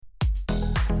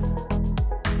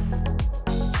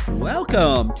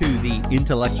Welcome to the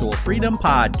Intellectual Freedom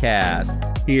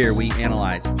Podcast. Here we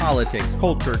analyze politics,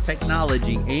 culture,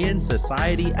 technology, and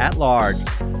society at large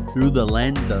through the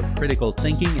lens of critical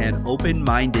thinking and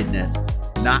open-mindedness,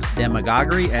 not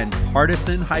demagoguery and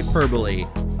partisan hyperbole.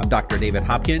 I'm Dr. David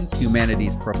Hopkins,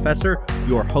 humanities professor,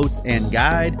 your host and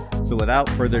guide. So without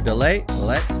further delay,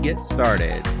 let's get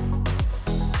started.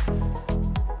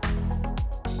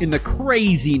 In the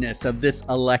craziness of this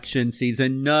election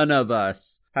season, none of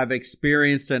us have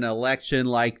experienced an election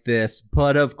like this,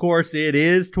 but of course it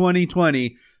is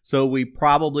 2020, so we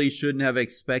probably shouldn't have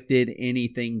expected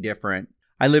anything different.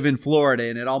 I live in Florida,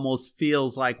 and it almost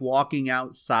feels like walking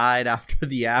outside after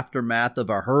the aftermath of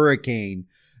a hurricane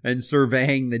and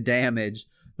surveying the damage.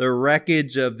 The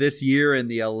wreckage of this year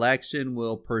and the election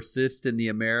will persist in the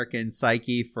American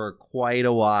psyche for quite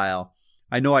a while.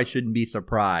 I know I shouldn't be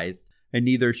surprised, and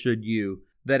neither should you,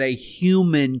 that a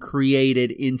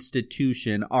human-created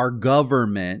institution, our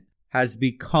government, has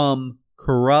become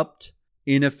corrupt,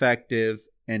 ineffective,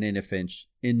 and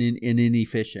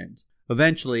inefficient.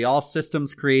 Eventually, all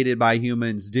systems created by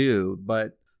humans do,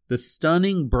 but the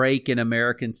stunning break in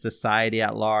American society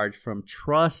at large from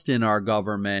trust in our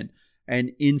government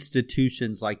and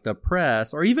institutions like the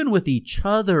press, or even with each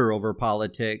other over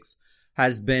politics,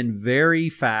 has been very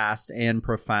fast and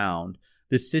profound.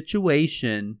 The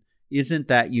situation isn't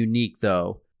that unique,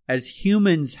 though, as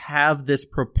humans have this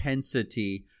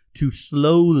propensity to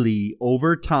slowly,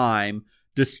 over time,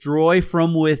 destroy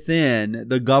from within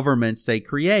the governments they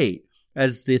create,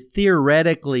 as the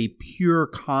theoretically pure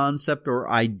concept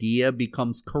or idea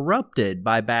becomes corrupted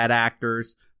by bad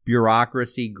actors,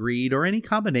 bureaucracy, greed, or any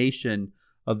combination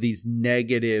of these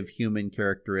negative human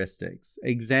characteristics.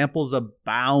 Examples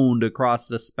abound across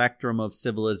the spectrum of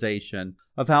civilization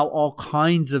of how all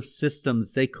kinds of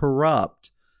systems, they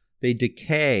corrupt, they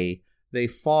decay, they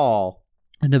fall,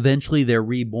 and eventually they're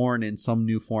reborn in some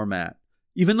new format.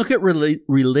 Even look at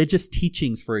religious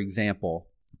teachings, for example.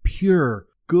 Pure,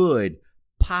 good,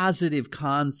 positive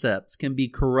concepts can be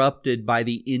corrupted by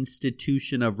the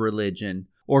institution of religion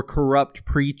or corrupt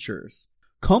preachers.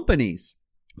 Companies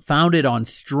founded on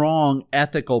strong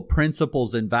ethical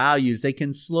principles and values, they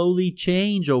can slowly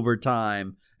change over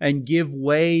time and give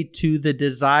way to the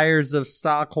desires of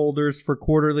stockholders for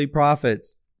quarterly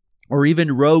profits, or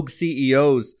even rogue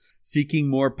CEOs seeking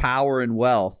more power and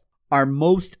wealth. Our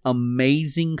most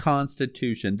amazing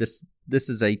Constitution, this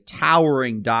is a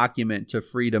towering document to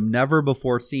freedom never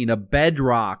before seen, a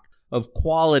bedrock of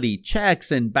quality,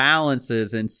 checks and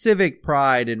balances, and civic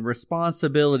pride and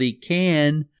responsibility,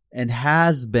 can and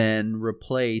has been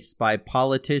replaced by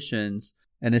politicians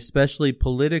and especially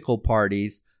political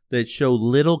parties that show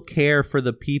little care for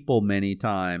the people many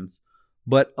times,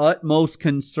 but utmost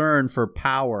concern for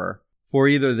power for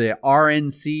either the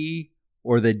RNC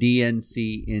or the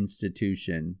DNC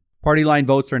institution. Party line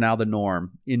votes are now the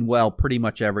norm in, pretty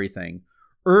much everything.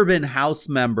 Urban House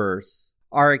members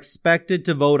are expected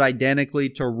to vote identically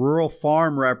to rural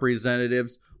farm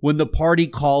representatives when the party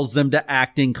calls them to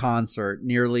act in concert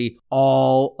nearly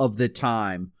all of the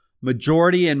time.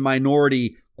 Majority and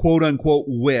minority quote-unquote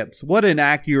whips. What an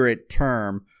accurate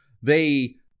term.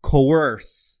 They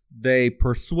coerce, they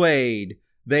persuade,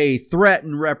 they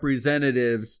threaten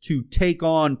representatives to take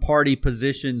on party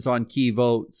positions on key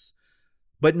votes,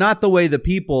 but not the way the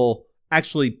people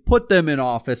actually put them in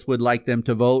office would like them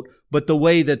to vote, but the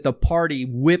way that the party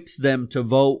whips them to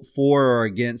vote for or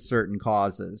against certain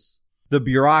causes. The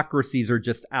bureaucracies are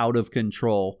just out of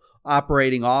control,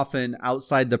 operating often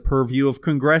outside the purview of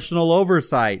congressional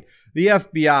oversight. The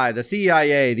FBI, the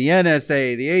CIA, the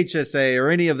NSA, the HSA, or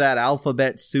any of that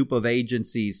alphabet soup of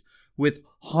agencies with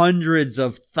hundreds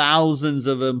of thousands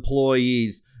of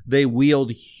employees, they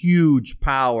wield huge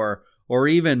power, or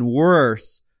even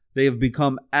worse, they have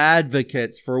become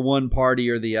advocates for one party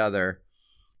or the other.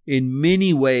 In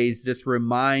many ways, this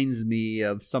reminds me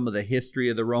of some of the history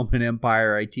of the Roman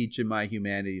Empire I teach in my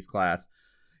humanities class.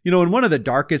 In one of the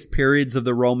darkest periods of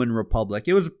the Roman Republic,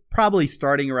 it was probably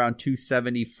starting around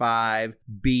 275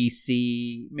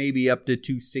 BC, maybe up to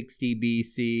 260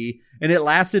 BC, and it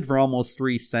lasted for almost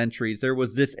 3 centuries. There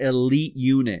was this elite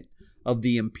unit of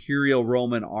the Imperial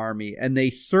Roman army, and they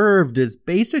served as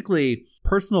basically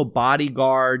personal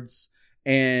bodyguards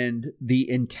and the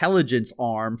intelligence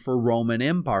arm for Roman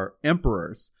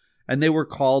emperors, and they were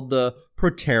called the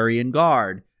Praetorian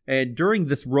Guard. And during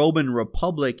this Roman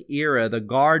Republic era, the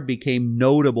Guard became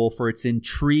notable for its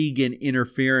intrigue and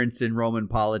interference in Roman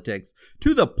politics,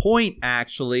 to the point,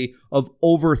 actually, of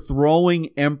overthrowing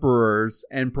emperors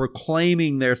and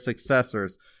proclaiming their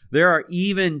successors. There are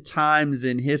even times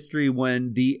in history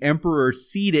when the emperor's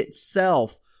seat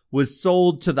itself was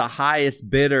sold to the highest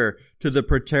bidder, to the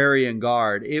Praetorian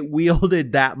Guard. It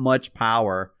wielded that much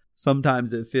power.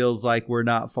 Sometimes it feels like we're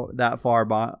not that far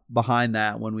behind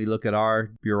that when we look at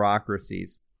our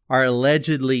bureaucracies. Our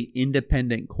allegedly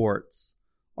independent courts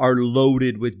are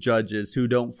loaded with judges who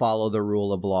don't follow the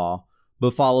rule of law,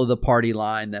 but follow the party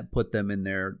line that put them in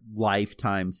their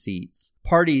lifetime seats.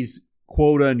 Parties,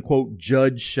 quote unquote,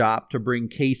 judge shop to bring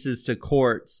cases to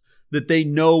courts that they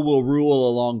know will rule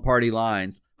along party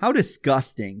lines. How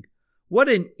disgusting. What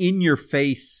an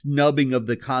in-your-face snubbing of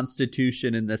the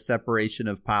Constitution and the separation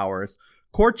of powers.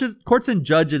 Courts and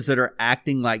judges that are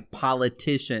acting like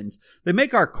politicians. They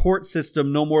make our court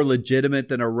system no more legitimate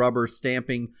than a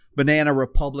rubber-stamping banana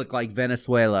republic like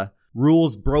Venezuela.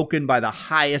 Rules broken by the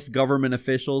highest government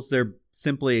officials, they're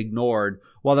simply ignored,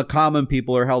 while the common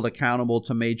people are held accountable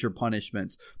to major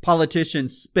punishments.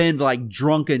 Politicians spend like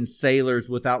drunken sailors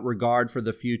without regard for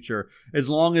the future, as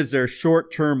long as their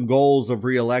short-term goals of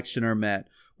re-election are met.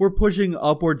 We're pushing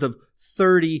upwards of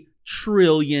 $30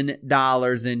 trillion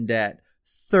in debt.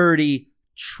 30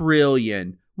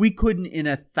 trillion. We couldn't in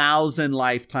 1,000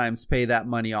 lifetimes pay that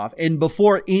money off. And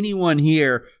before anyone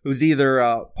here who's either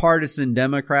a partisan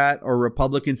Democrat or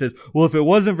Republican says, well, if it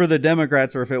wasn't for the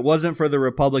Democrats or if it wasn't for the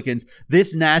Republicans,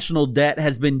 this national debt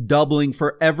has been doubling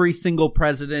for every single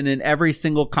president and every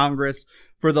single Congress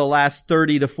for the last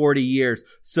 30 to 40 years.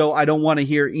 So I don't want to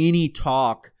hear any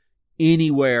talk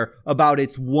anywhere about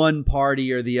it's one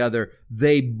party or the other.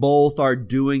 They both are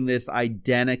doing this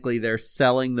identically. They're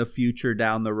selling the future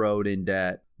down the road in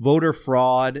debt. Voter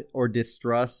fraud or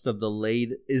distrust of the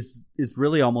late is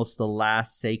really almost the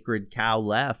last sacred cow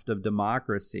left of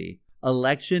democracy.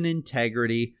 Election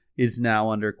integrity is now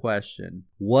under question.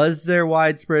 Was there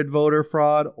widespread voter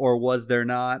fraud or was there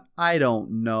not? I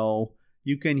don't know.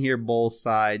 You can hear both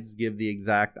sides give the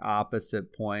exact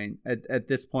opposite point. At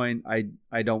this point,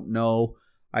 I don't know.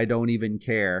 I don't even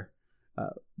care.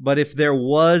 But if there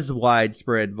was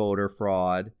widespread voter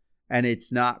fraud and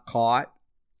it's not caught,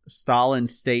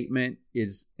 Stalin's statement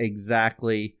is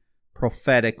exactly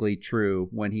prophetically true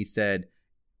when he said,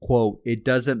 quote, "It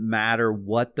doesn't matter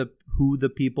who the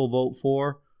people vote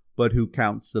for, but who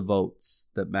counts the votes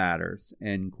that matters,"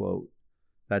 end quote.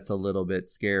 That's a little bit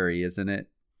scary, isn't it?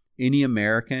 Any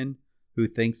American who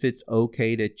thinks it's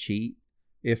okay to cheat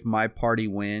if my party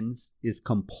wins is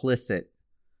complicit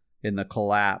in the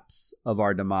collapse of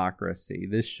our democracy.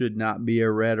 This should not be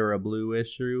a red or a blue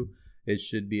issue. It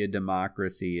should be a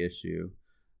democracy issue.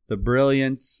 The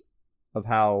brilliance of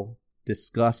how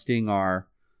disgusting our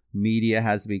media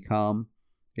has become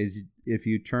is if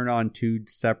you turn on 2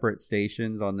 separate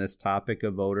stations on this topic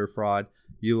of voter fraud,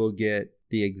 you will get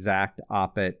the exact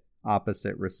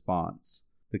opposite response.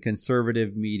 The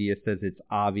conservative media says it's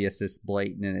obvious, it's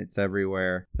blatant, and it's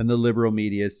everywhere. And the liberal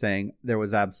media is saying there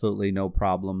was absolutely no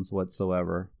problems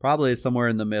whatsoever. Probably somewhere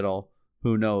in the middle.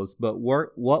 Who knows? But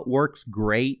what works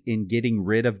great in getting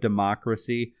rid of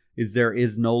democracy is there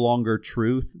is no longer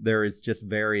truth. There is just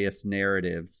various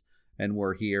narratives. And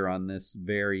we're here on this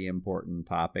very important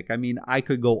topic. I mean, I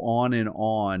could go on and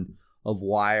on of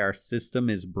why our system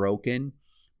is broken,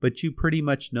 but you pretty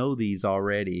much know these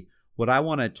already. What I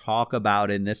want to talk about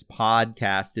in this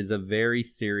podcast is a very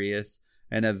serious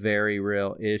and a very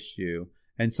real issue.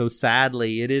 And so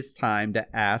sadly, it is time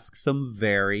to ask some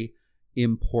very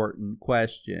important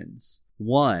questions.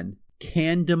 1,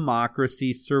 can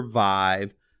democracy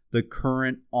survive the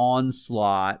current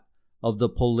onslaught of the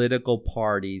political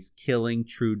parties killing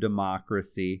true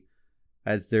democracy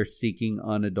as they're seeking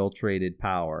unadulterated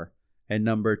power? And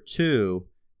number 2,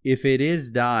 if it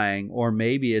is dying, or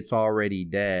maybe it's already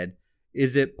dead,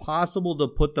 is it possible to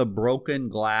put the broken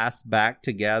glass back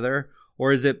together?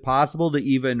 Or is it possible to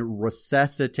even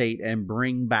resuscitate and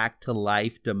bring back to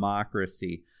life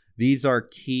democracy? These are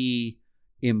key,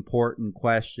 important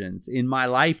questions. In my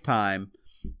lifetime,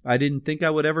 I didn't think I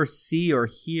would ever see or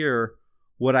hear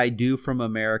what I do from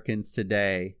Americans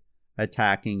today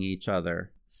attacking each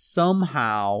other.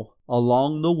 Somehow,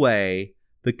 along the way,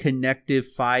 the connective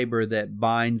fiber that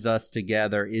binds us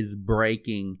together is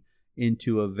breaking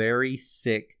into a very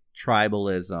sick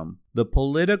tribalism. The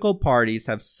political parties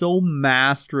have so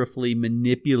masterfully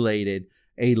manipulated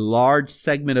a large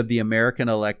segment of the American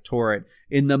electorate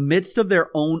in the midst of their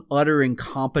own utter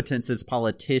incompetence as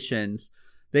politicians.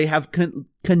 They have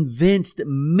convinced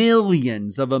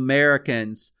millions of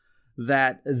Americans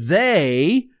that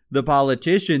they, the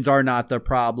politicians, are not the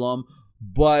problem,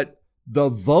 but the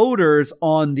voters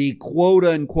on the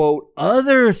quote-unquote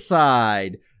other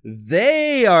side,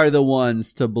 they are the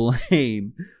ones to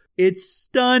blame. It's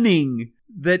stunning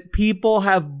that people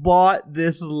have bought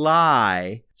this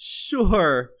lie.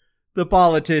 Sure, The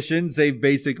politicians, they've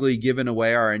basically given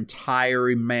away our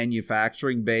entire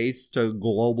manufacturing base to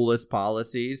globalist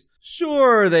policies.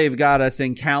 Sure, they've got us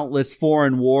in countless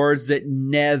foreign wars that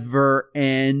never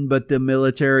end, but the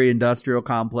military-industrial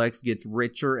complex gets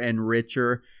richer and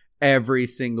richer every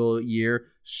single year.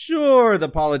 Sure, the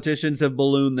politicians have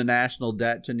ballooned the national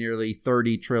debt to nearly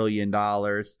 $30 trillion,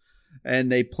 and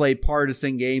they play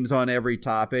partisan games on every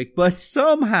topic, but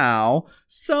somehow,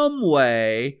 some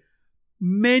way,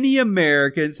 many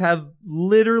Americans have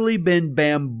literally been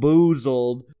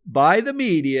bamboozled by the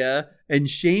media and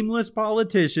shameless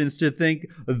politicians to think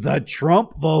the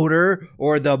Trump voter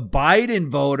or the Biden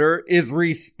voter is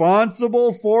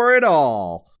responsible for it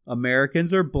all.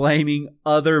 Americans are blaming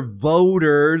other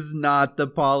voters, not the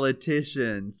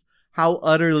politicians. How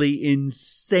utterly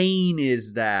insane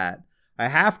is that? I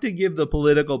have to give the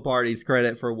political parties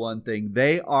credit for one thing.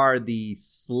 They are the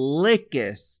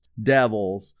slickest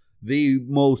devils, the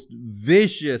most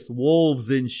vicious wolves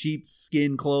in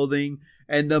sheepskin clothing,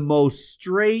 and the most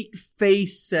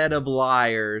straight-faced set of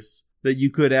liars that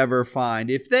you could ever find.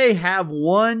 If they have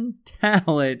one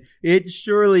talent, it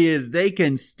surely is they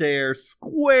can stare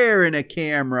square in a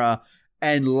camera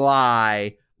and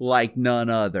lie like none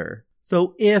other.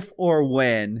 So if or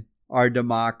when our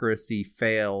democracy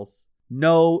fails,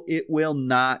 no, it will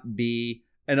not be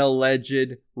an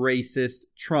alleged racist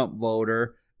Trump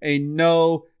voter. And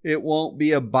no, it won't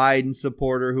be a Biden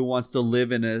supporter who wants to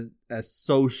live in a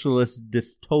socialist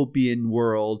dystopian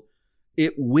world.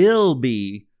 It will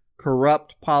be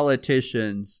corrupt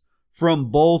politicians from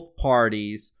both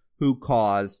parties who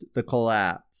caused the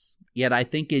collapse. Yet I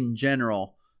think in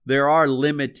general, there are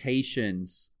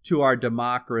limitations to our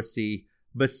democracy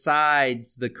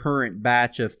besides the current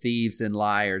batch of thieves and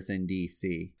liars in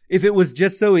DC. If it was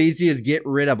just so easy as get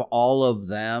rid of all of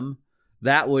them,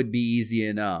 that would be easy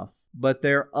enough. But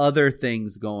there are other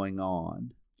things going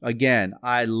on. Again,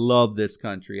 I love this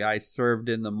country. I served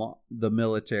in the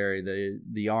military,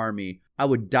 the army. I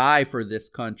would die for this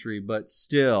country, but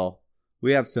still,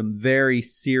 we have some very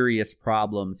serious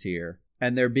problems here.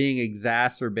 And they're being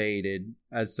exacerbated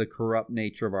as the corrupt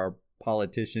nature of our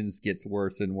politicians gets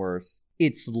worse and worse.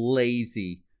 It's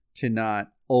lazy to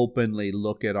not openly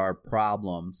look at our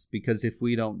problems, because if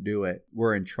we don't do it,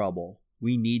 we're in trouble.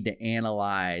 We need to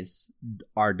analyze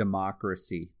our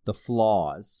democracy, the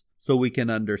flaws, so we can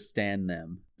understand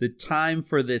them. The time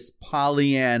for this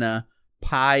Pollyanna,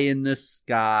 pie in the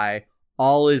sky,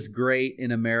 all is great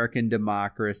in American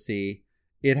democracy,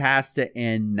 it has to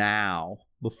end now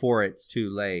before it's too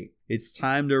late. It's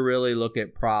time to really look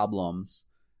at problems,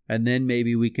 and then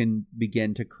maybe we can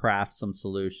begin to craft some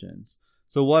solutions.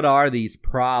 So what are these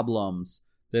problems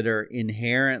that are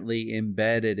inherently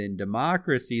embedded in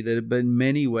democracy that have been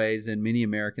many ways and many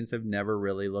Americans have never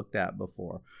really looked at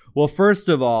before? Well, first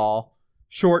of all,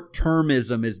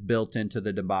 short-termism is built into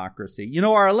the democracy. You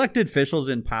know, our elected officials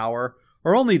in power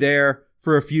are only there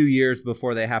for a few years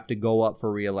before they have to go up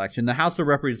for re-election. The House of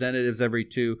Representatives every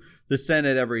 2, the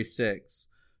Senate every 6.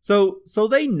 So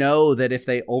they know that if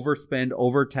they overspend,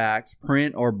 overtax,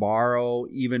 print or borrow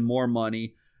even more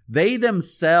money, they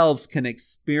themselves can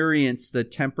experience the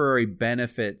temporary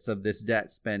benefits of this debt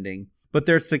spending. But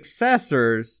their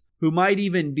successors, who might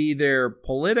even be their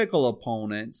political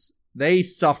opponents, they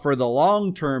suffer the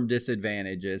long-term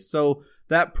disadvantages. So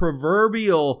that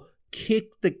proverbial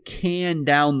kick the can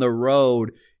down the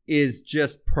road is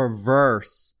just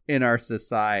perverse in our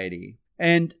society.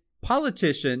 And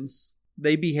politicians,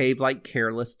 they behave like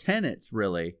careless tenants,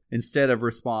 really, instead of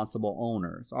responsible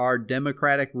owners. Our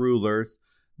democratic rulers,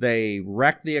 they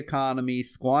wreck the economy,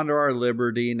 squander our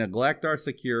liberty, neglect our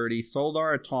security, sold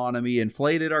our autonomy,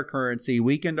 inflated our currency,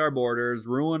 weakened our borders,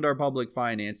 ruined our public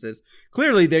finances.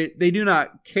 Clearly, they do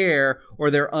not care, or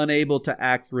they're unable to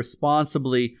act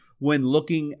responsibly when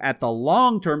looking at the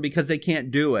long term because they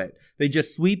can't do it. They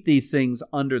just sweep these things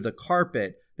under the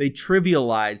carpet. They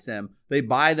trivialize them. They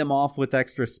buy them off with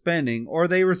extra spending, or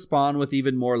they respond with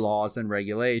even more laws and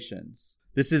regulations.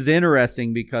 This is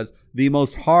interesting because the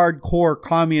most hardcore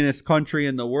communist country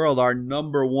in the world, our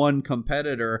number one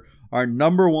competitor, our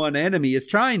number one enemy is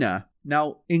China.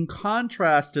 Now, in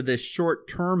contrast to this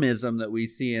short-termism that we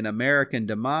see in American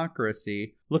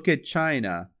democracy, look at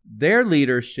China. Their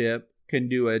leadership can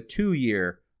do a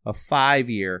 2-year, a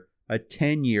 5-year, a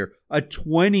 10-year, a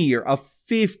 20-year, a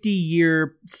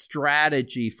 50-year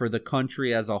strategy for the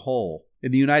country as a whole.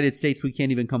 In the United States, we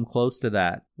can't even come close to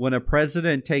that. When a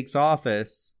president takes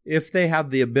office, if they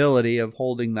have the ability of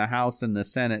holding the House and the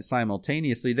Senate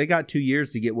simultaneously, they got 2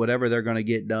 years to get whatever they're going to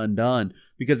get done.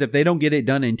 Because if they don't get it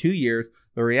done in 2 years,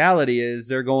 The reality is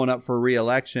they're going up for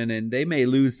re-election, and they may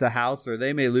lose the House or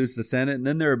they may lose the Senate, and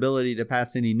then their ability to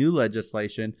pass any new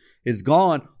legislation is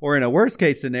gone. Or in a worst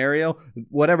case scenario,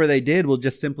 whatever they did will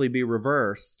just simply be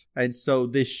reversed. And so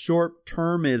this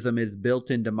short-termism is built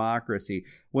in democracy.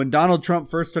 When Donald Trump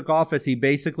first took office, he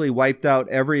basically wiped out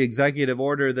every executive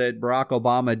order that Barack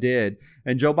Obama did.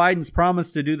 And Joe Biden's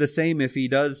promised to do the same if he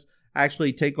does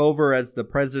actually take over as the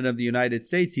president of the United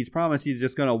States. He's promised he's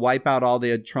just going to wipe out all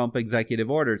the Trump executive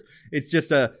orders. It's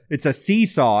a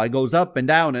seesaw. It goes up and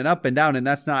down and up and down, and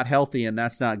that's not healthy and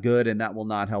that's not good, and that will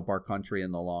not help our country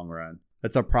in the long run.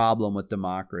 That's a problem with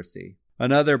democracy.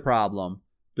 Another problem,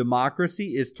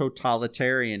 democracy is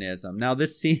totalitarianism. Now,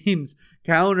 this seems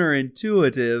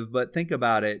counterintuitive, but think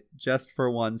about it just for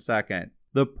 1 second.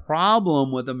 The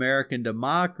problem with American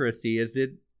democracy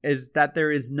is that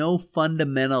there is no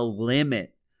fundamental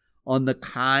limit on the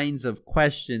kinds of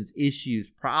questions, issues,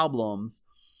 problems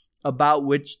about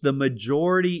which the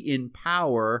majority in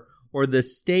power or the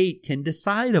state can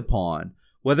decide upon.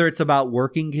 Whether it's about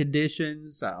working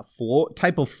conditions,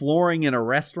 type of flooring in a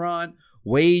restaurant,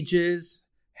 wages,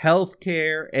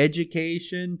 healthcare,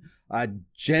 education,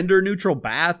 gender-neutral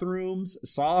bathrooms,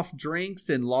 soft drinks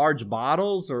in large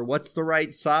bottles, or what's the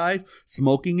right size,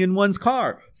 smoking in one's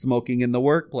car, smoking in the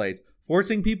workplace,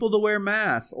 forcing people to wear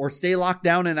masks or stay locked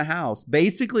down in a house.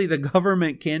 Basically, the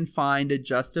government can find a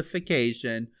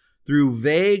justification through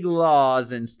vague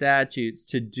laws and statutes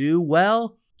to do,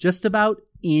 well, just about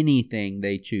anything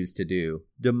they choose to do.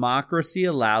 Democracy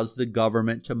allows the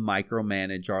government to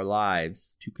micromanage our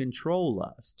lives, to control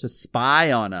us, to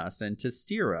spy on us, and to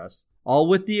steer us, all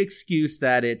with the excuse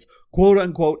that it's quote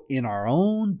unquote in our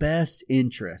own best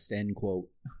interest, end quote.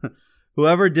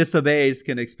 Whoever disobeys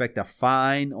can expect a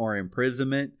fine or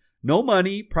imprisonment. No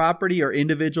money, property, or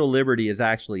individual liberty is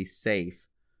actually safe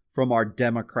from our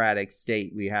democratic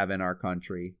state we have in our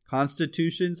country.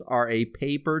 Constitutions are a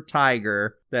paper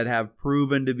tiger that have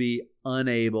proven to be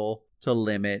unable to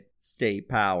limit state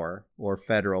power or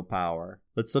federal power.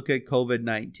 Let's look at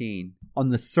COVID-19. On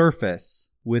the surface,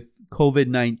 with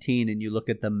COVID-19, and you look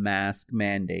at the mask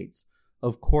mandates,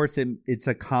 of course, it's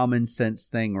a common sense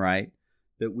thing, right?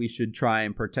 That we should try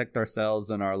and protect ourselves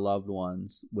and our loved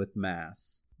ones with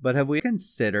masks. But have we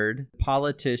considered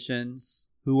politicians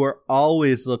who are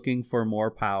always looking for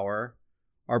more power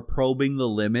are probing the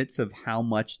limits of how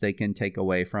much they can take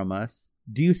away from us?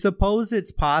 Do you suppose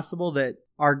it's possible that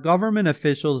our government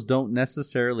officials don't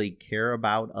necessarily care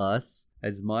about us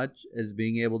as much as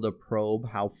being able to probe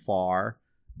how far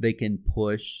they can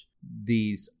push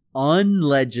these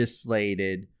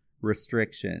unlegislated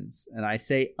restrictions? And I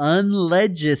say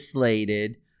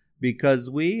unlegislated because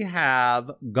we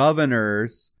have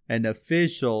governors and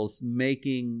officials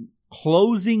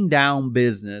closing down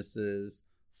businesses,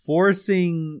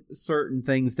 forcing certain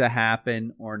things to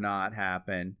happen or not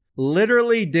happen,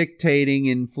 literally dictating.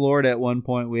 In Florida at one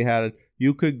point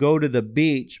you could go to the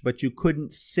beach, but you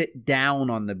couldn't sit down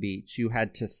on the beach. You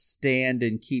had to stand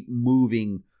and keep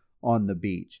moving on the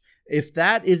beach. If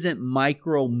that isn't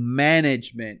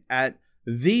micromanagement at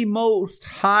the most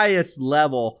highest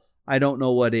level, I don't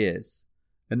know what is.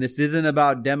 And this isn't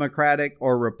about Democratic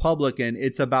or Republican.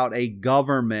 It's about a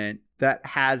government that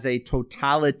has a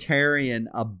totalitarian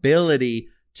ability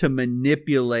to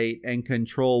manipulate and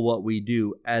control what we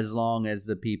do as long as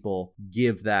the people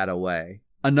give that away.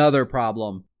 Another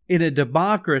problem. In a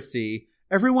democracy,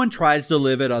 everyone tries to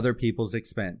live at other people's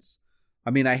expense.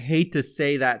 I mean, I hate to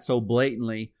say that so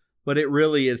blatantly, but it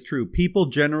really is true. People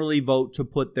generally vote to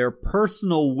put their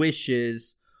personal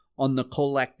wishes on the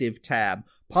collective tab.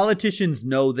 Politicians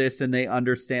know this and they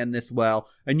understand this well.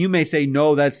 And you may say,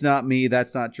 no, that's not me.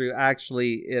 That's not true.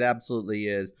 Actually, it absolutely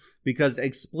is. Because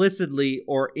explicitly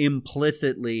or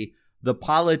implicitly, the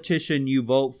politician you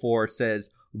vote for says,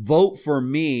 vote for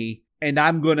me and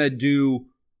I'm going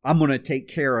to take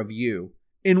care of you.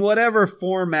 In whatever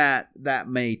format that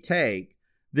may take,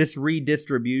 this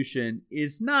redistribution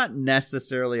is not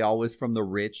necessarily always from the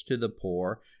rich to the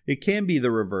poor. It can be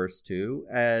the reverse too,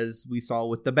 as we saw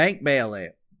with the bank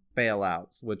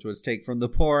bailouts, which was take from the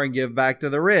poor and give back to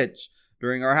the rich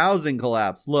during our housing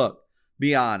collapse. Look,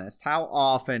 be honest. How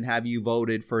often have you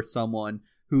voted for someone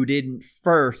who didn't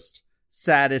first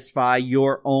satisfy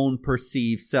your own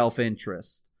perceived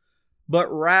self-interest, but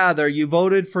rather you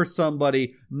voted for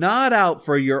somebody not out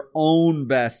for your own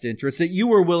best interest that you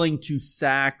were willing to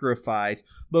sacrifice,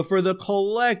 but for the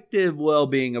collective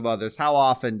well-being of others? How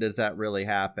often does that really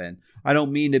happen? I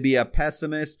don't mean to be a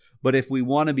pessimist, but if we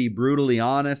want to be brutally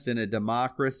honest in a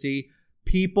democracy,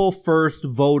 people first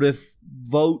vote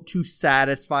to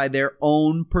satisfy their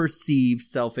own perceived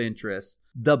self-interest.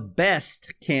 The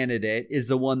best candidate is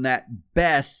the one that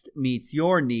best meets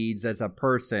your needs as a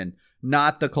person,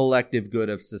 not the collective good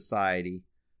of society.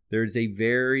 There's a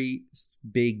very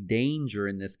big danger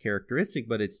in this characteristic,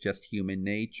 but it's just human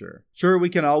nature. Sure, we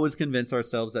can always convince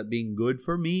ourselves that being good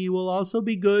for me will also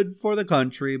be good for the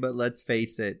country, but let's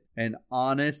face it, an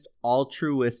honest,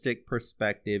 altruistic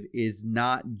perspective is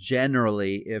not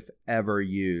generally, if ever,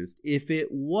 used. If it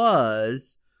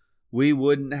was, we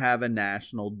wouldn't have a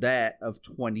national debt of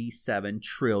 $27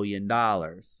 trillion.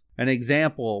 An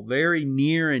example very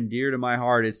near and dear to my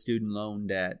heart is student loan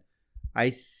debt. I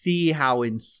see how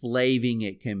enslaving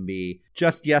it can be.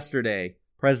 Just yesterday,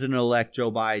 President-elect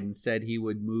Joe Biden said he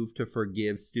would move to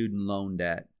forgive student loan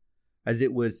debt, as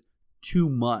it was too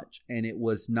much and it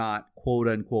was not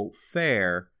quote-unquote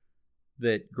fair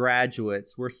that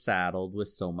graduates were saddled with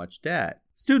so much debt.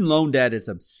 Student loan debt is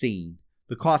obscene.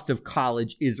 The cost of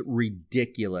college is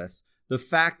ridiculous. The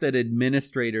fact that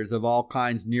administrators of all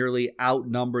kinds nearly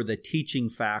outnumber the teaching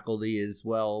faculty is,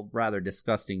 well, rather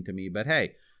disgusting to me. But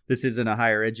hey, this isn't a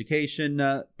higher education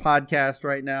podcast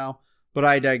right now, but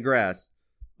I digress.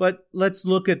 But let's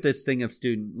look at this thing of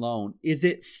student loan. Is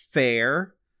it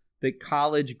fair that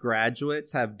college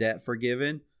graduates have debt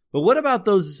forgiven? But what about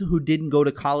those who didn't go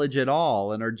to college at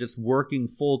all and are just working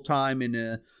full time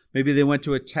maybe they went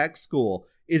to a tech school?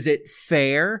 Is it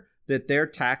fair that their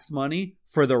tax money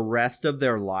for the rest of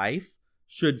their life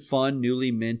should fund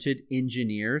newly minted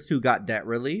engineers who got debt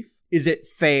relief? Is it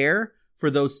fair for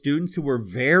those students who were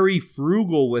very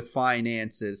frugal with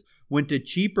finances, went to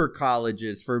cheaper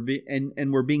colleges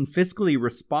and were being fiscally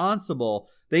responsible?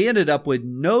 They ended up with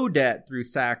no debt through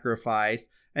sacrifice,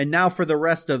 and now for the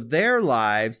rest of their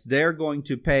lives, they're going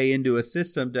to pay into a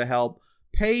system to help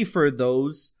pay for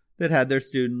those that had their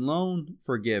student loan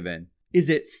forgiven. Is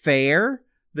it fair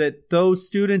that those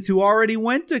students who already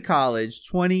went to college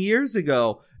 20 years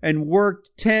ago and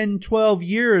worked 10, 12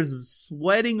 years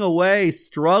sweating away,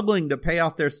 struggling to pay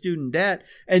off their student debt,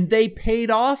 and they paid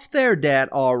off their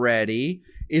debt already,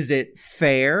 is it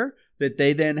fair that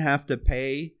they then have to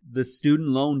pay the student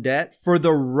loan debt for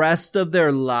the rest of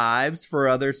their lives for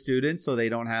other students so they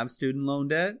don't have student loan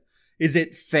debt? Is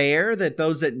it fair that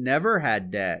those that never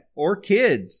had debt, or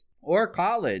kids, or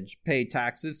college, pay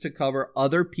taxes to cover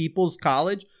other people's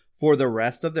college for the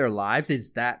rest of their lives?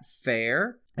 Is that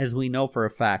fair? As we know for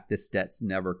a fact, this debt's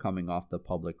never coming off the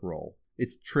public roll.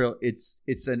 It's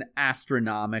an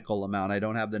astronomical amount. I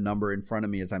don't have the number in front of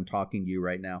me as I'm talking to you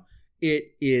right now.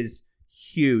 It is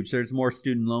huge. There's more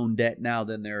student loan debt now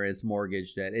than there is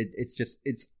mortgage debt.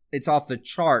 It's off the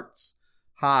charts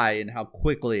high in how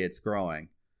quickly it's growing.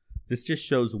 This just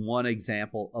shows one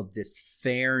example of this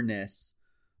fairness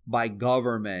by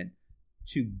government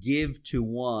to give to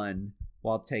one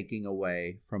while taking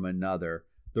away from another.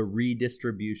 The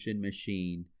redistribution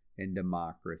machine in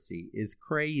democracy is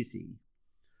crazy.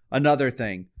 Another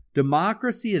thing,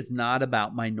 democracy is not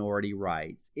about minority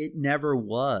rights. It never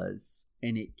was,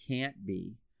 and it can't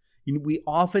be. We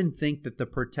often think that the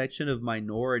protection of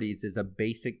minorities is a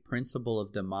basic principle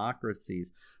of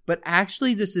democracies, but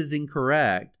actually this is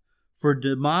incorrect. For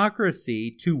democracy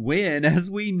to win,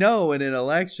 as we know in an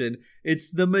election,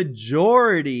 it's the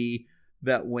majority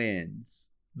that wins.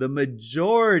 The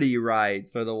majority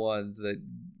rights are the ones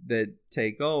that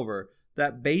take over.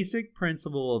 That basic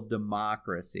principle of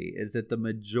democracy is that the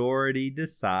majority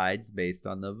decides based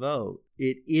on the vote.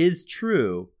 It is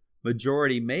true,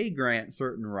 majority may grant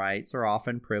certain rights or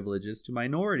often privileges to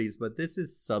minorities, but this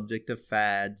is subject to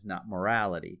fads, not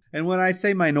morality. And when I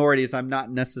say minorities, I'm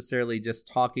not necessarily just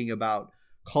talking about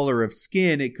color of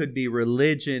skin. It could be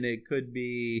religion. It could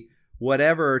be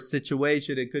whatever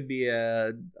situation. It could be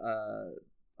a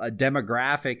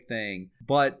demographic thing.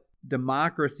 But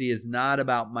democracy is not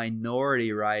about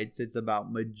minority rights. It's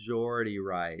about majority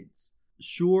rights.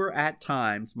 Sure, at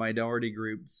times, minority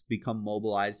groups become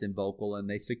mobilized and vocal and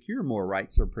they secure more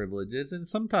rights or privileges. And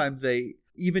sometimes they,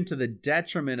 even to the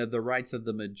detriment of the rights of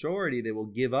the majority, they will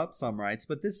give up some rights.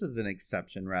 But this is an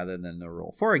exception rather than the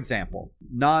rule. For example,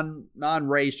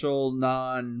 non-racial,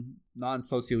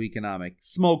 non-socioeconomic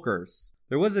smokers.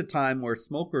 There was a time where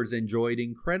smokers enjoyed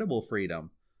incredible freedom.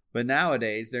 But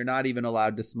nowadays, they're not even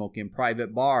allowed to smoke in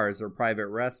private bars or private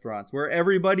restaurants where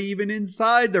everybody, even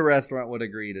inside the restaurant, would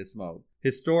agree to smoke.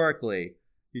 Historically,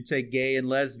 you take gay and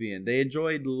lesbian, they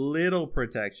enjoyed little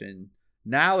protection.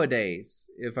 Nowadays,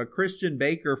 if a Christian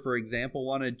baker, for example,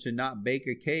 wanted to not bake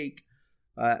a cake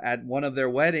at one of their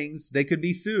weddings, they could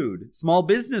be sued. Small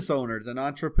business owners and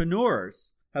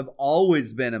entrepreneurs have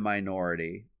always been a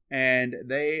minority, and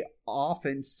they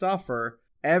often suffer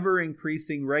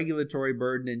ever-increasing regulatory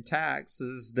burden and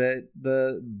taxes that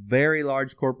the very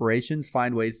large corporations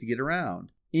find ways to get around.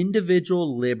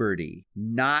 Individual liberty,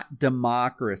 not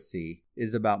democracy,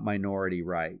 is about minority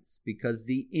rights because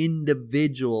the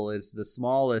individual is the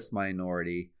smallest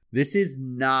minority. This is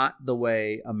not the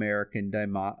way American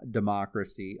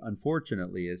democracy,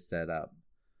 unfortunately, is set up.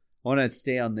 I want to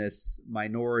stay on this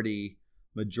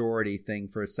minority-majority thing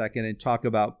for a second and talk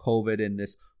about COVID and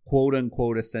this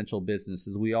quote-unquote essential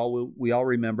businesses. We all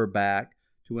remember back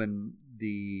to when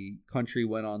the country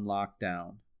went on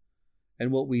lockdown.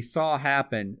 And what we saw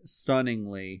happen,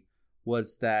 stunningly,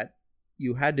 was that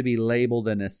you had to be labeled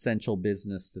an essential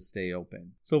business to stay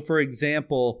open. So, for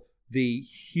example, the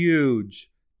huge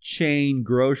chain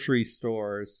grocery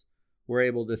stores were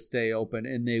able to stay open,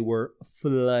 and they were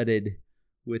flooded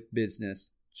with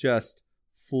business, just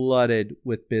flooded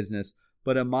with business.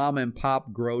 But a mom and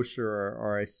pop grocer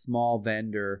or a small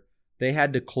vendor, they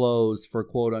had to close for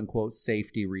quote-unquote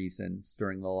safety reasons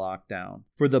during the lockdown.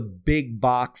 For the big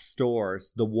box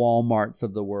stores, the Walmarts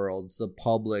of the world, the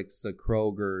Publix, the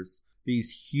Krogers,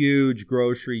 these huge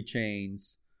grocery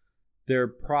chains, their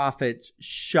profits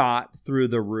shot through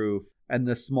the roof, and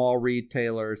the small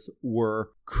retailers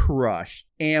were crushed.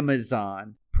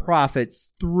 Amazon, profits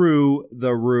through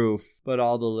the roof, but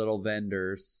all the little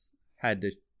vendors had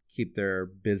to keep their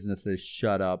businesses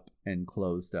shut up and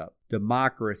closed up.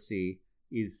 Democracy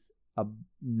is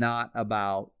not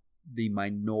about the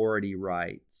minority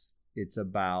rights. It's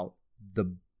about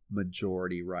the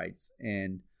majority rights.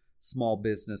 And small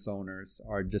business owners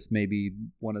are just maybe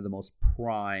one of the most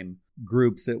prime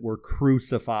groups that were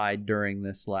crucified during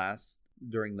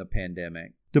the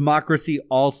pandemic. Democracy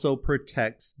also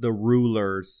protects the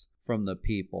rulers from the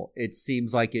people. It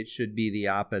seems like it should be the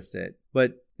opposite.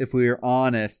 But if we are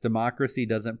honest, democracy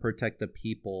doesn't protect the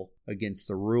people against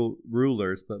the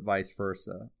rulers, but vice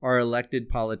versa. Our elected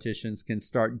politicians can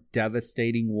start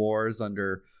devastating wars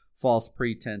under false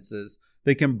pretenses.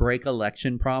 They can break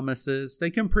election promises. They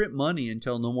can print money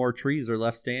until no more trees are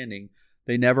left standing.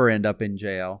 They never end up in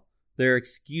jail. Their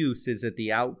excuse is that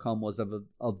the outcome was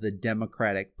of the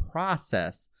democratic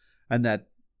process and that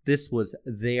this was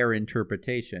their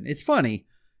interpretation. It's funny,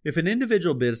 if an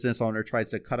individual business owner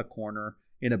tries to cut a corner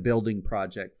in a building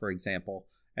project, for example,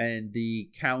 and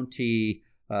the county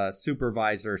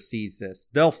supervisor sees this,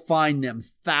 they'll fine them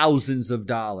thousands of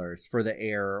dollars for the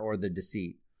error or the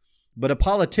deceit. But a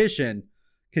politician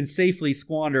can safely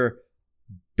squander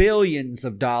billions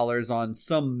of dollars on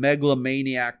some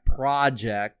megalomaniac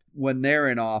project when they're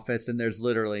in office and there's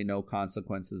literally no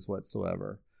consequences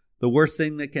whatsoever. The worst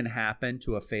thing that can happen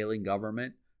to a failing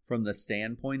government from the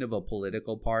standpoint of a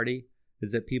political party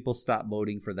is that people stop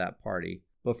voting for that party.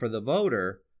 But for the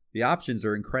voter, the options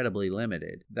are incredibly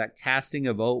limited. That casting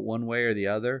a vote one way or the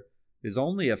other is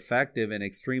only effective in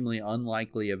extremely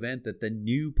unlikely event that the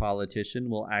new politician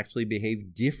will actually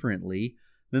behave differently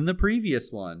than the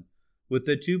previous one. With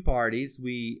the two parties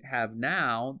we have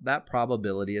now, that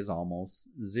probability is almost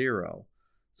zero.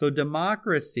 So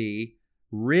democracy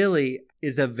really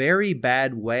is a very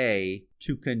bad way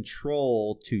to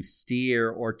control, to steer,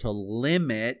 or to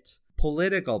limit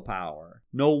political power.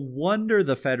 No wonder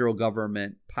the federal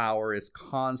government power is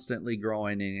constantly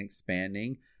growing and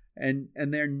expanding, and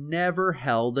they're never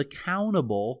held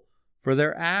accountable for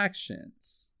their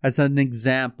actions. As an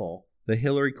example, the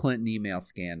Hillary Clinton email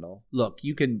scandal. Look,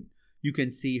 you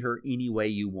can see her any way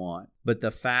you want, but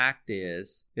the fact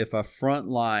is, if a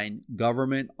frontline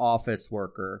government office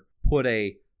worker put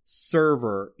a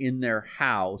server in their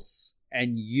house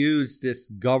and used this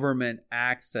government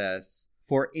access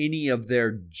for any of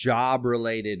their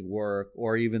job-related work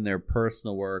or even their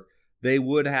personal work, they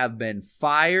would have been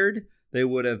fired, they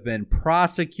would have been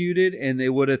prosecuted, and they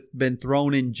would have been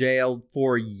thrown in jail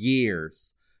for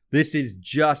years. This is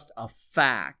just a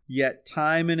fact. Yet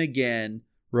time and again,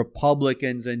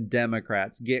 Republicans and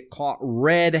Democrats get caught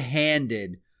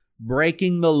red-handed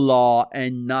breaking the law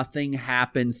and nothing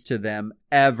happens to them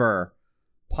ever.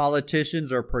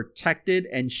 Politicians are protected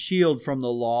and shielded from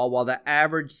the law while the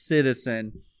average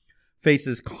citizen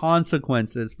faces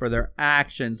consequences for their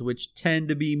actions, which tend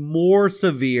to be more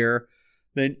severe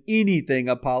than anything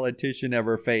a politician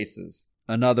ever faces.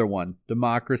 Another one,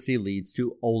 democracy leads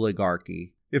to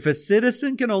oligarchy. If a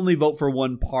citizen can only vote for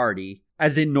one party,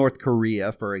 as in North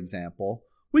Korea, for example,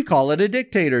 we call it a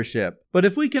dictatorship. But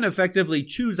if we can effectively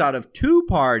choose out of two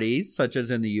parties, such as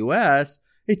in the US,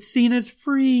 it's seen as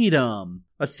freedom.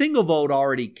 A single vote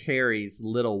already carries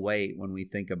little weight when we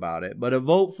think about it, but a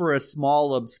vote for a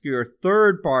small, obscure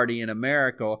third party in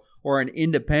America or an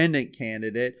independent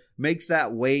candidate makes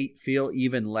that weight feel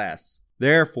even less.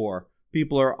 Therefore,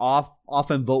 people are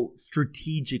often vote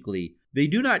strategically. They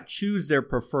do not choose their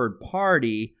preferred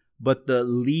party, but the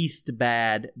least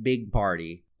bad big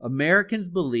party. Americans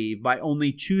believe by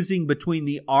only choosing between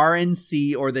the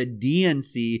RNC or the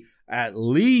DNC, at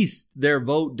least their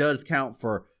vote does count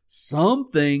for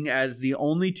something, as the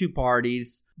only two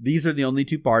parties, these are the only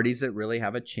two parties that really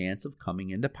have a chance of coming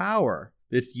into power.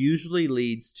 This usually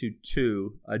leads to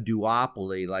 2, a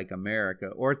duopoly like America,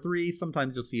 or 3,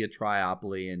 sometimes you'll see a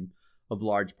triopoly of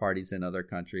large parties in other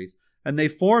countries. And they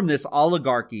form this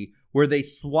oligarchy where they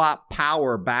swap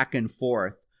power back and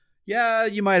forth. Yeah,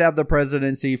 you might have the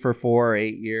presidency for 4 or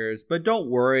 8 years, but don't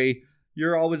worry.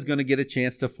 You're always going to get a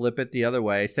chance to flip it the other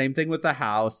way. Same thing with the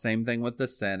House, same thing with the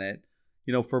Senate.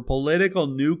 You know, for political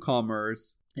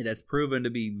newcomers, it has proven to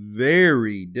be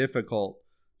very difficult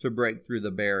to break through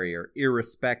the barrier,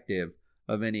 irrespective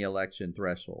of any election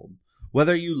threshold.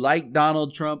 Whether you like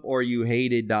Donald Trump or you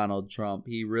hated Donald Trump,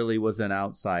 he really was an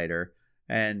outsider.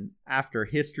 And after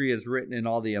history is written and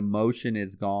all the emotion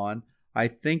is gone, I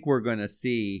think we're going to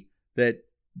see that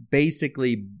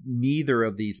basically neither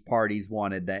of these parties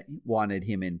wanted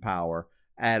him in power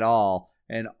at all.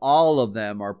 And all of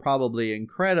them are probably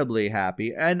incredibly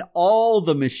happy. And all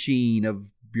the machine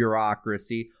of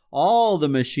bureaucracy, all the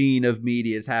machine of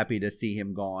media is happy to see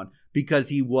him gone because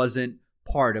he wasn't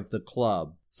part of the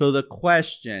club. So the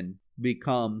question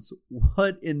becomes,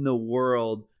 what in the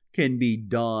world can be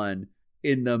done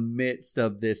in the midst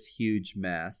of this huge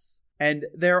mess? And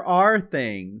there are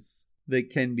things that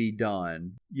can be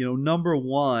done. You know, number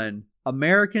one,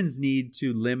 Americans need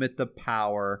to limit the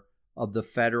power of the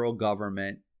federal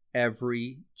government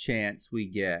every chance we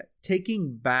get.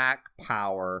 Taking back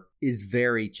power is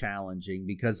very challenging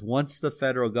because once the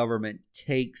federal government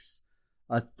takes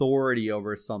authority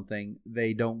over something,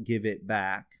 they don't give it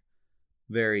back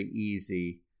very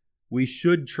easy. We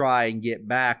should try and get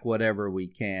back whatever we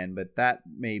can, but that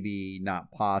may be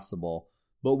not possible.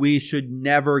 But we should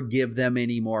never give them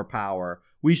any more power.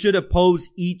 We should oppose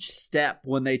each step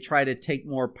when they try to take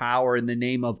more power in the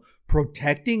name of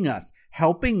protecting us,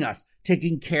 helping us,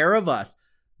 taking care of us.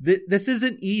 This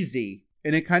isn't easy.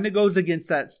 And it kind of goes against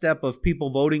that step of people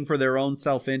voting for their own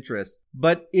self-interest.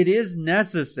 But it is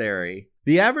necessary.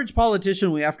 The average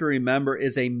politician, we have to remember,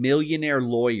 is a millionaire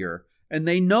lawyer. And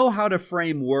they know how to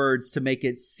frame words to make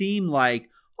it seem like,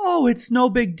 oh, it's no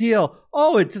big deal.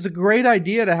 Oh, it's a great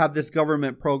idea to have this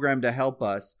government program to help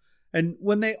us. And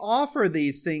when they offer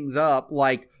these things up,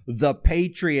 like the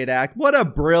Patriot Act, what a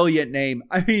brilliant name.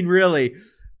 I mean, really,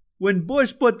 when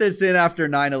Bush put this in after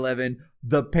 9/11,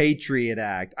 the Patriot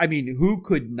Act. I mean, who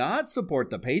could not support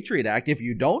the Patriot Act? If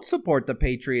you don't support the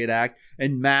Patriot Act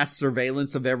and mass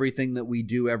surveillance of everything that we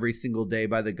do every single day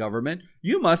by the government,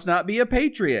 you must not be a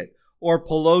patriot. Or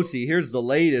Pelosi, here's the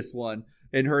latest one,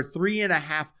 in her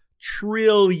 $3.5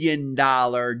 trillion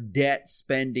debt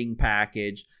spending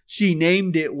package. She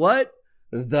named it what?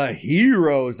 The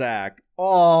HEROES Act.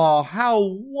 Oh, how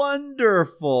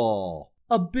wonderful.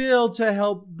 A bill to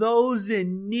help those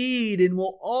in need, and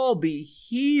we'll all be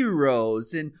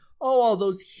heroes. And oh, all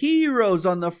those heroes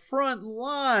on the front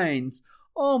lines.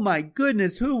 Oh my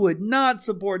goodness, who would not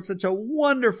support such a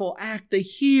wonderful act? The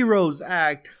HEROES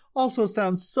Act also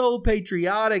sounds so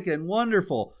patriotic and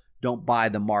wonderful. Don't buy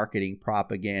the marketing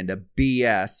propaganda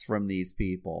BS from these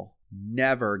people.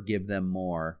 Never give them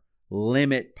more.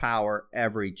 Limit power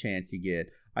every chance you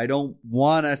get. I don't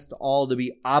want us all to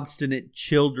be obstinate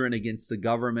children against the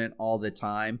government all the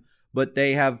time, but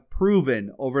they have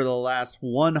proven over the last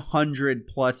 100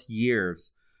 plus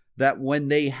years that when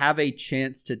they have a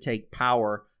chance to take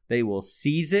power, they will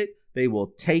seize it, they will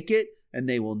take it, and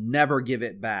they will never give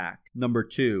it back. Number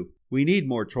two, we need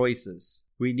more choices.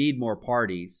 We need more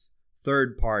parties,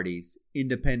 third parties,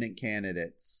 independent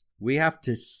candidates. We have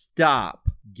to stop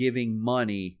giving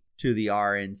money to the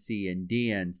RNC and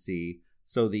DNC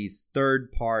so these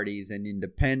third parties and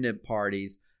independent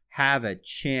parties have a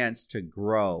chance to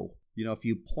grow. You know, if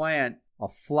you plant a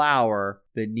flower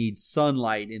that needs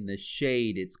sunlight in the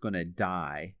shade, it's going to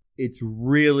die. It's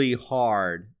really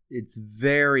hard. It's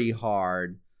very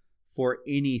hard for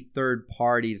any third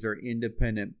parties or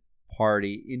independent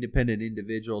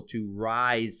individual to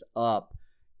rise up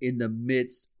in the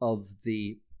midst of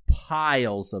the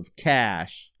piles of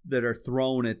cash that are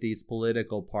thrown at these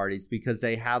political parties because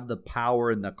they have the power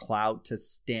and the clout to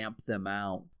stamp them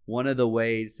out. One of the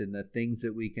ways and the things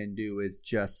that we can do is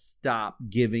just stop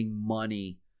giving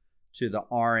money to the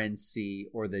RNC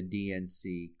or the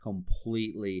DNC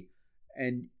completely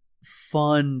and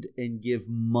fund and give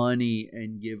money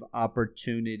and give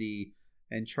opportunity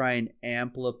and try and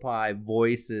amplify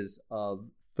voices of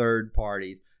third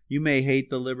parties. You may hate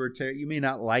the libertarian, you may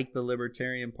not like the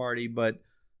Libertarian Party, but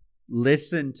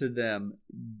listen to them.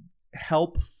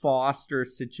 Help foster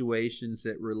situations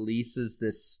that releases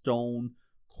this stone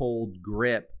cold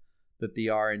grip that the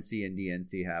RNC and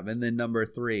DNC have. And then number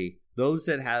 3, those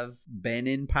that have been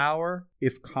in power,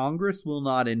 if Congress will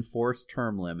not enforce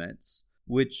term limits,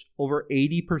 which over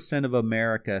 80% of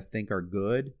America think are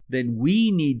good, then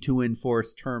we need to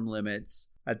enforce term limits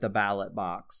at the ballot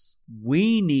box.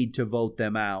 We need to vote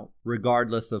them out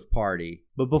regardless of party.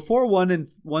 But before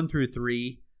 1 through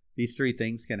 3, these 3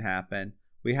 things can happen,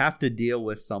 we have to deal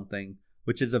with something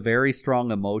which is a very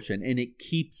strong emotion, and it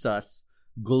keeps us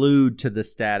glued to the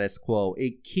status quo.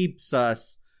 It keeps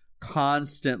us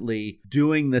constantly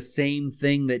doing the same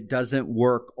thing that doesn't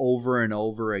work over and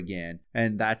over again,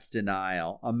 and that's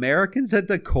denial. Americans at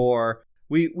the core,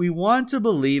 we want to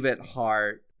believe at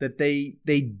heart that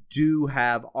they do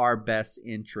have our best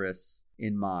interests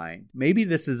in mind. Maybe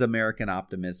this is American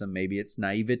optimism. Maybe it's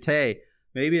naivete.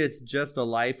 Maybe it's just a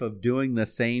life of doing the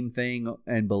same thing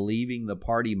and believing the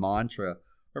party mantra.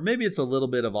 Or maybe it's a little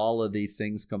bit of all of these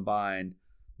things combined.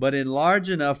 But in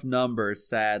large enough numbers,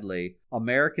 sadly,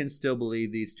 Americans still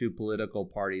believe these 2 political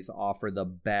parties offer the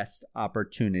best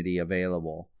opportunity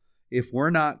available. If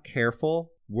we're not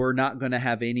careful, we're not going to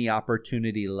have any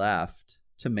opportunity left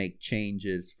to make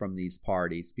changes from these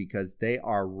parties because they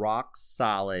are rock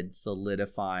solid,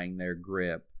 solidifying their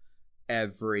grip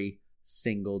every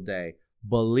single day.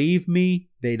 Believe me,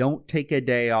 they don't take a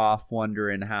day off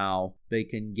wondering how they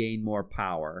can gain more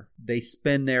power. They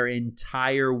spend their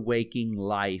entire waking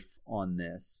life on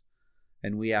this.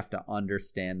 And we have to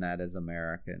understand that as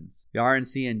Americans. The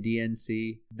RNC and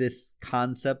DNC, this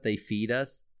concept they feed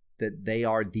us, that they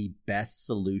are the best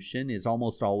solution, is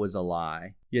almost always a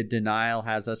lie. Yet denial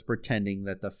has us pretending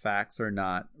that the facts are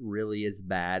not really as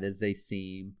bad as they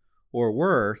seem, or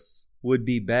worse, would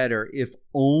be better if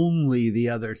only the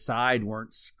other side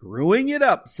weren't screwing it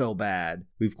up so bad.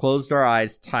 We've closed our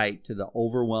eyes tight to the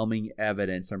overwhelming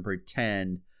evidence and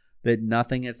pretend that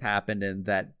nothing has happened and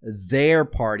that their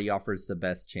party offers the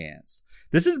best chance.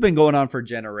 This has been going on for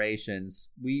generations.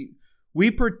 We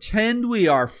pretend we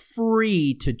are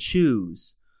free to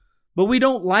choose, but we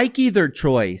don't like either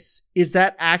choice. Is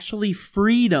that actually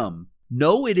freedom?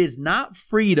 No, it is not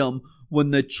freedom when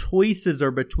the choices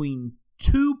are between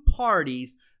 2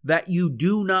 parties that you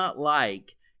do not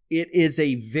like. It is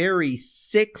a very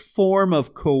sick form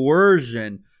of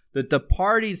coercion that the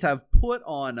parties have put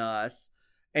on us,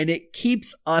 and it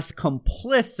keeps us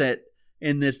complicit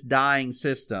in this dying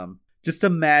system. Just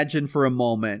imagine for a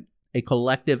moment a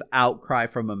collective outcry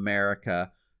from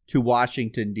America to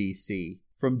Washington, D.C.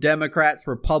 From Democrats,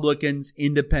 Republicans,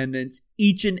 independents,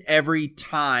 each and every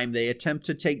time they attempt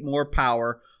to take more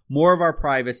power, more of our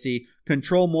privacy,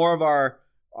 control more of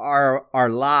our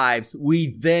lives,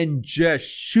 we then just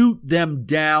shoot them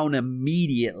down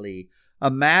immediately.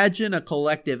 Imagine a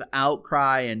collective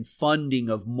outcry and funding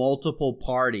of multiple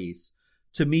parties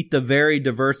to meet the very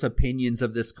diverse opinions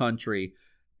of this country.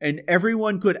 And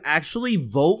everyone could actually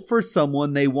vote for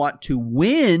someone they want to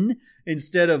win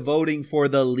instead of voting for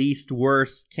the least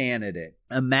worst candidate.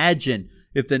 Imagine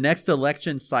if the next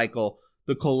election cycle,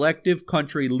 the collective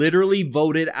country literally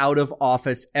voted out of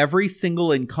office every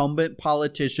single incumbent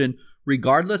politician,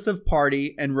 regardless of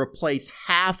party, and replaced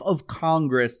half of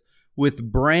Congress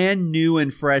with brand new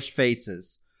and fresh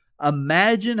faces.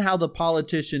 Imagine how the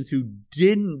politicians who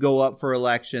didn't go up for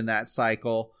election that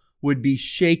cycle would be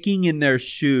shaking in their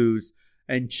shoes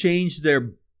and change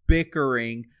their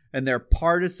bickering and their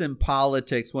partisan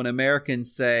politics when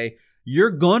Americans say, you're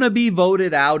going to be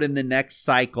voted out in the next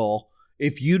cycle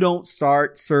if you don't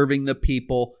start serving the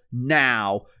people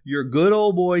now. Your good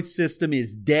old boy system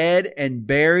is dead and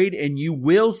buried, and you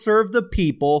will serve the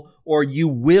people or you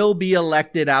will be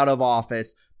elected out of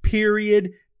office.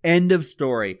 Period. End of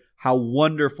story. How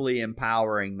wonderfully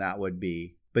empowering that would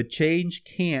be. But change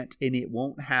can't and it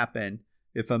won't happen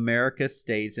if America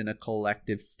stays in a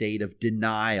collective state of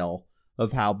denial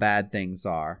of how bad things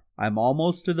are. I'm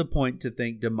almost to the point to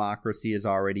think democracy is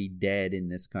already dead in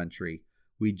this country.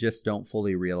 We just don't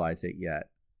fully realize it yet.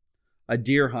 A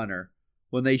deer hunter,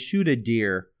 when they shoot a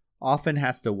deer, often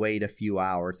has to wait a few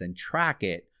hours and track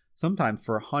it, sometimes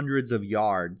for hundreds of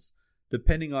yards,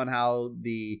 depending on how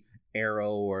the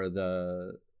arrow or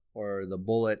the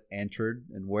bullet entered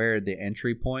and where the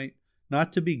entry point.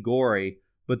 Not to be gory,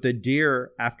 but the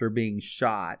deer, after being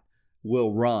shot,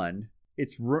 will run.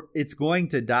 It's going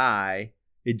to die.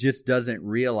 It just doesn't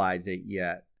realize it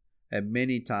yet. And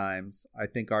many times, I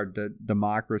think our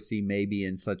democracy may be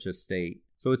in such a state.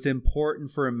 So it's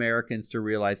important for Americans to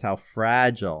realize how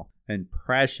fragile and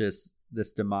precious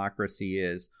this democracy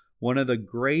is One of the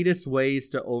greatest ways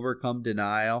to overcome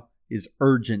denial is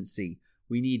urgency.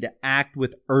 We need to act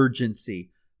with urgency.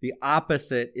 The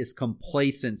opposite is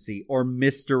complacency or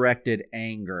misdirected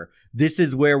anger. This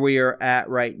is where we are at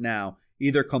right now.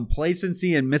 Either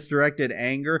complacency and misdirected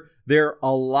anger, they're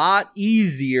a lot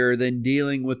easier than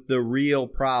dealing with the real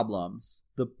problems.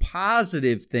 The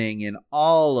positive thing in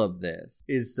all of this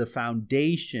is the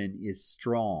foundation is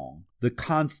strong. The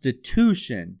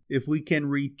Constitution, if we can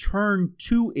return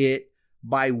to it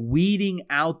by weeding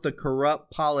out the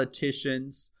corrupt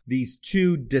politicians, these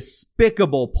two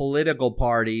despicable political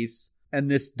parties, and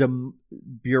this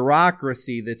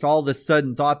bureaucracy that's all of a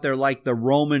sudden thought they're like the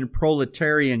Roman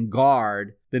proletarian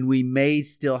guard, then we may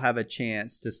still have a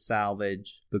chance to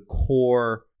salvage the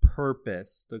core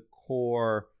purpose, the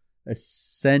core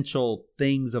essential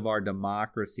things of our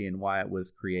democracy and why it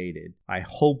was created. I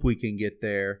hope we can get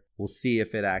there. We'll see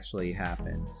if it actually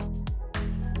happens.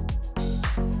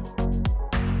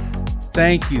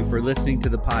 Thank you for listening to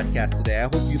the podcast today. I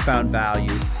hope you found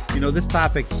value. You know, this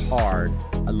topic's hard.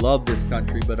 I love this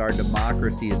country, but our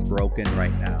democracy is broken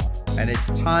right now. And it's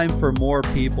time for more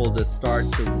people to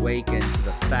start to awaken to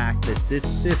the fact that this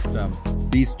system,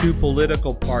 these two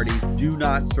political parties, do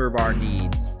not serve our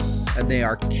needs. And they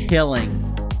are killing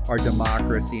our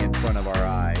democracy in front of our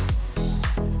eyes.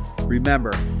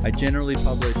 Remember, I generally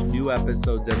publish new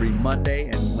episodes every Monday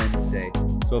and Wednesday.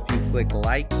 So if you click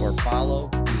like or follow,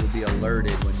 you will be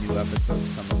alerted when new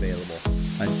episodes come available.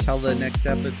 Until the next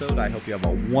episode, I hope you have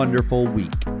a wonderful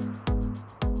week.